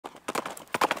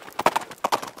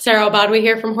Sara Elbadwi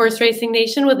here from Horse Racing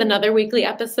Nation with another weekly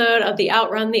episode of the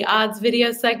Outrun the Odds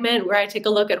video segment, where I take a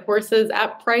look at horses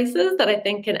at prices that I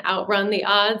think can outrun the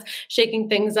odds, shaking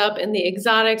things up in the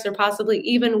exotics or possibly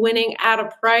even winning at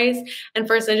a price. And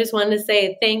first, I just wanted to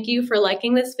say thank you for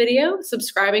liking this video,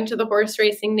 subscribing to the Horse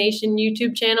Racing Nation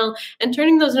YouTube channel, and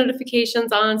turning those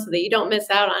notifications on so that you don't miss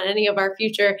out on any of our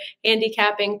future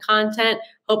handicapping content.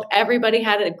 Hope everybody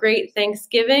had a great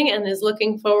Thanksgiving and is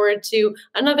looking forward to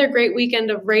another great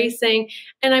weekend of racing.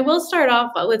 And I will start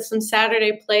off with some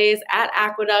Saturday plays at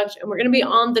Aqueduct, and we're going to be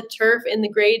on the turf in the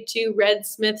Grade 2 Red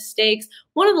Smith Stakes,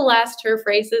 one of the last turf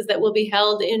races that will be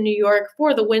held in New York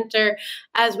for the winter,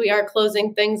 as we are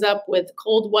closing things up with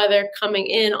cold weather coming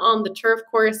in on the turf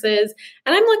courses.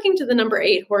 And I'm looking to the number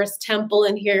 8 horse Temple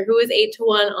in here, who is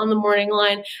 8-1 on the morning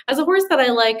line, as a horse that I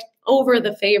like over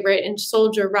the favorite in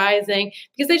Soldier Rising,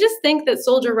 because I just think that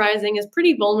Soldier Rising is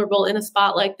pretty vulnerable in a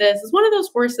spot like this. It's one of those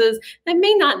horses that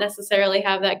may not necessarily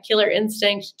have that killer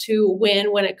instinct to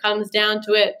win when it comes down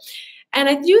to it. And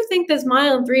I do think this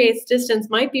mile and 3/8 distance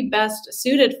might be best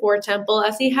suited for Temple,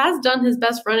 as he has done his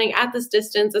best running at this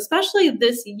distance, especially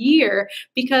this year,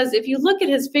 because if you look at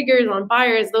his figures on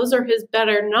buyers, those are his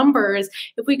better numbers.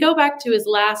 If we go back to his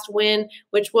last win,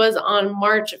 which was on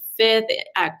March 5th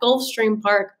at Gulfstream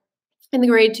Park, in the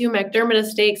Grade 2 McDermott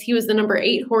Stakes, he was the number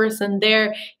 8 horse in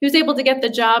there. He was able to get the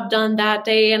job done that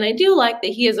day, and I do like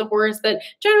that he is a horse that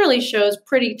generally shows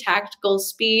pretty tactical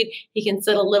speed. He can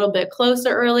sit a little bit closer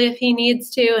early if he needs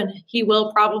to, and he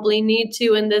will probably need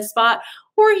to in this spot,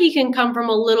 or he can come from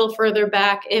a little further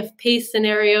back if pace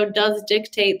scenario does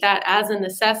dictate that as a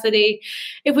necessity.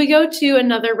 If we go to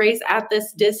another race at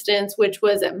this distance, which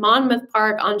was at Monmouth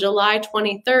Park on July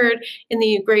 23rd in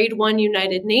the Grade 1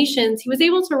 United Nations, he was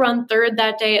able to run third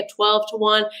that day at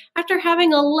 12-1 after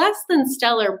having a less than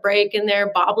stellar break in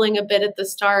there, bobbling a bit at the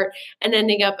start and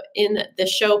ending up in the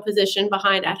show position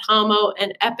behind At Hamo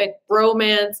and Epic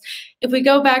Bromance. If we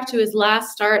go back to his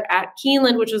last start at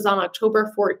Keeneland, which was on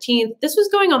October 14th, this was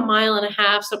going 1.5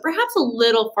 miles, so perhaps a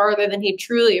little farther than he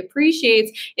truly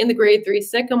appreciates in the Grade 3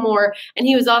 Sycamore. And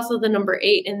he was also the number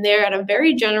 8 in there at a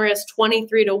very generous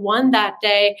 23-1 that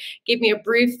day. Gave me a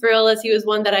brief thrill, as he was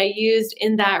one that I used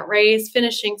in that race,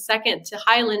 finishing second to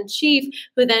Highland Chief,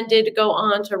 who then did go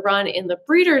on to run in the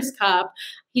Breeders' Cup.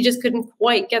 He just couldn't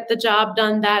quite get the job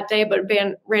done that day, but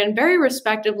ran very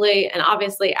respectably and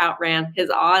obviously outran his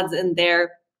odds in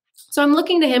there. So I'm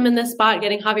looking to him in this spot,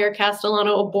 getting Javier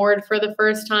Castellano aboard for the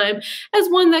first time, as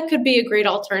one that could be a great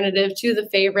alternative to the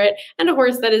favorite and a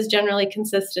horse that is generally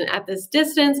consistent at this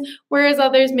distance, whereas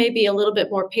others may be a little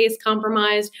bit more pace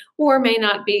compromised or may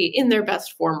not be in their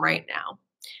best form right now.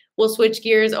 We'll switch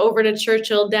gears over to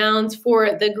Churchill Downs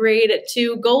for the Grade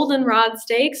 2 Goldenrod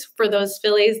Stakes for those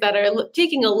fillies that are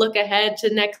taking a look ahead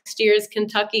to next year's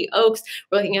Kentucky Oaks.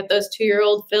 We're looking at those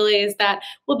 2-year-old fillies that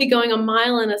will be going 1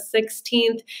 1/16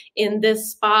 miles in this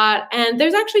spot. And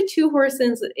there's actually 2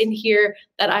 horses in here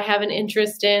that I have an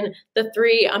interest in. The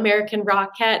 3 American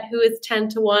Rocket, who is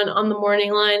 10-1 on the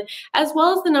morning line, as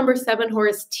well as the number 7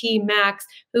 horse T-Max,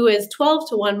 who is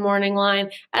 12-1 morning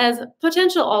line, as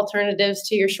potential alternatives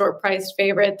to your short-priced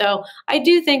favorite, though I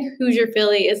do think Hoosier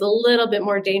Filly is a little bit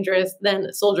more dangerous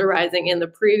than Soldier Rising in the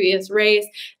previous race.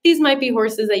 These might be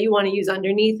horses that you want to use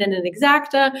underneath in an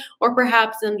exacta, or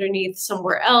perhaps underneath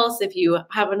somewhere else if you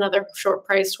have another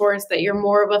short-priced horse that you're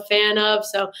more of a fan of.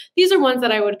 So these are ones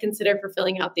that I would consider for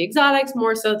filling out the exotics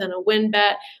more so than a win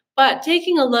bet. But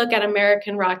taking a look at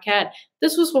American Rocket,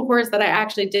 this was a horse that I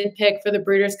actually did pick for the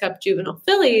Breeders' Cup Juvenile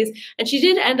Fillies, and she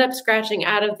did end up scratching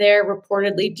out of there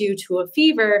reportedly due to a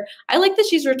fever. I like that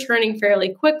she's returning fairly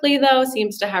quickly, though,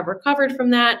 seems to have recovered from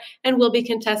that, and will be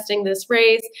contesting this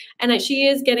race. And she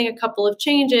is getting a couple of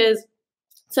changes,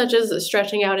 such as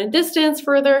stretching out in distance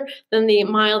further than the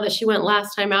mile that she went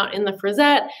last time out in the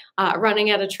Frisette, running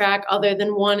at a track other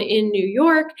than one in New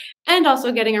York, and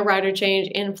also getting a rider change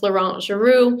in Florent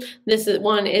Giroux.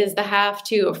 One is the half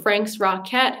to Frank's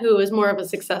Rocket, who is more of a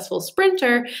successful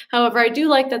sprinter. However, I do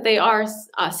like that they are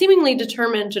seemingly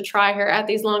determined to try her at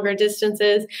these longer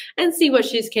distances and see what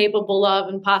she's capable of,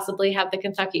 and possibly have the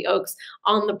Kentucky Oaks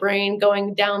on the brain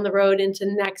going down the road into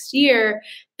next year.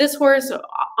 This horse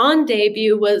on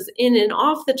debut was in an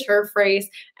off the turf race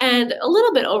and a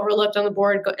little bit overlooked on the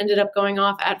board, ended up going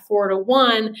off at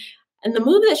 4-1. And the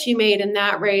move that she made in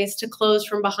that race to close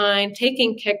from behind,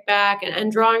 taking kickback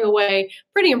and drawing away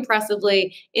pretty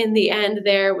impressively in the end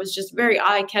there was just very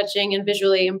eye-catching and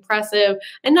visually impressive.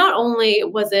 And not only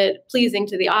was it pleasing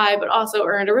to the eye, but also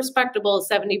earned a respectable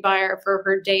 70 buyer for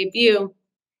her debut.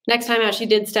 Next time out, she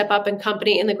did step up in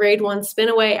company in the Grade 1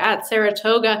 spinaway at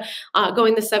Saratoga,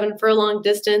 going the 7 furlong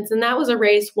distance, and that was a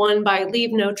race won by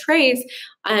Leave No Trace,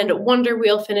 and Wonder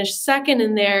Wheel finished second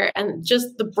in there. And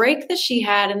just the break that she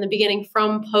had in the beginning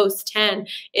from post 10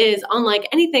 is unlike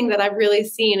anything that I've really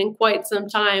seen in quite some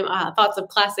time. Thoughts of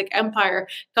Classic Empire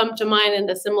come to mind in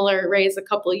a similar race a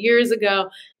couple of years ago.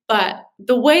 But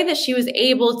the way that she was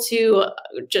able to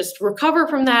just recover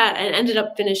from that and ended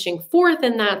up finishing fourth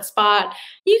in that spot,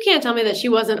 you can't tell me that she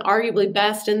wasn't arguably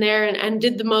best in there and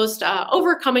did the most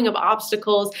overcoming of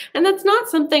obstacles. And that's not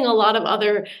something a lot of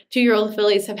other 2-year-old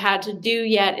fillies have had to do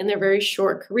yet in their very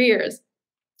short careers.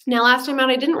 Now, last time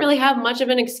out, I didn't really have much of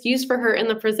an excuse for her in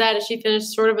the Frizette as she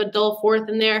finished sort of a dull fourth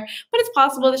in there, but it's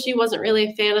possible that she wasn't really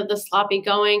a fan of the sloppy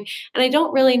going, and I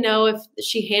don't really know if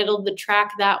she handled the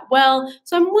track that well,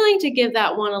 so I'm willing to give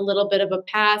that one a little bit of a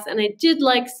pass, and I did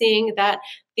like seeing that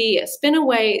the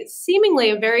spinaway, seemingly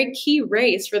a very key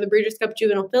race for the Breeders' Cup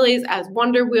Juvenile Fillies, as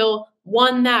Wonder Wheel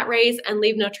won that race and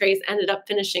Leave No Trace ended up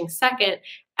finishing second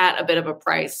at a bit of a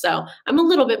price. So I'm a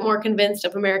little bit more convinced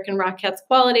of American Rockette's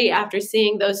quality after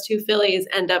seeing those two fillies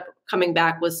end up coming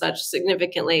back with such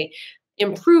significantly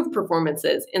improved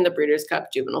performances in the Breeders'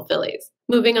 Cup Juvenile Fillies.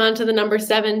 Moving on to the number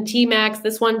 7, T-Max.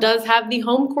 This one does have the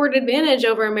home court advantage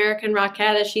over American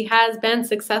Rockette as she has been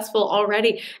successful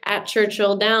already at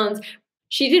Churchill Downs.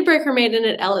 She did break her maiden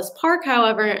at Ellis Park,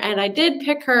 however, and I did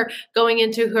pick her going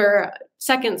into her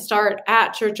second start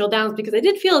at Churchill Downs because I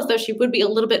did feel as though she would be a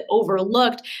little bit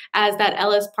overlooked as that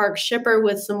Ellis Park shipper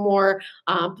with some more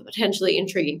potentially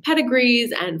intriguing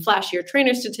pedigrees and flashier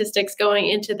trainer statistics going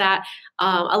into that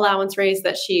allowance race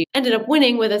that she ended up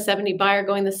winning with a 70 buyer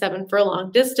going the 7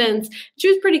 furlong distance. She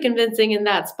was pretty convincing in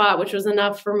that spot, which was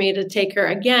enough for me to take her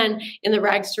again in the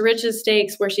Rags to Riches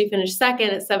Stakes, where she finished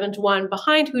second at 7-1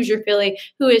 behind Who's Your Filly,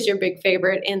 who is your big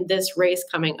favorite in this race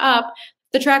coming up.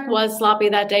 The track was sloppy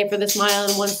that day for this mile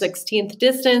and 1/16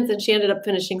 distance, and she ended up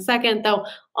finishing second, though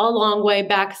a long way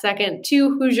back second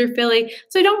to Who's Your Filly.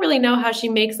 So I don't really know how she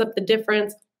makes up the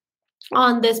difference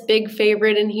on this big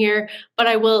favorite in here, but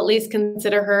I will at least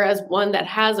consider her as one that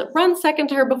has run second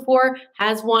to her before,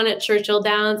 has won at Churchill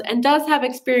Downs, and does have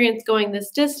experience going this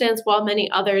distance, while many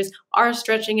others are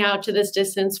stretching out to this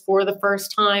distance for the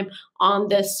first time on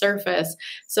this surface.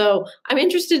 So I'm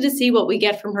interested to see what we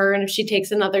get from her and if she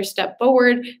takes another step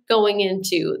forward going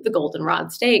into the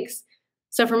Goldenrod Stakes.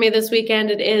 So for me this weekend,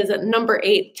 it is number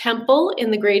 8, Temple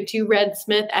in the Grade 2 Red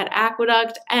Smith at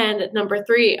Aqueduct, and number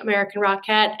 3, American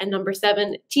Rockette, and number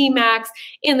 7, T-Max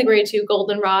in the Grade 2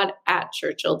 Goldenrod at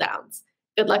Churchill Downs.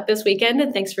 Good luck this weekend,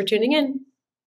 and thanks for tuning in.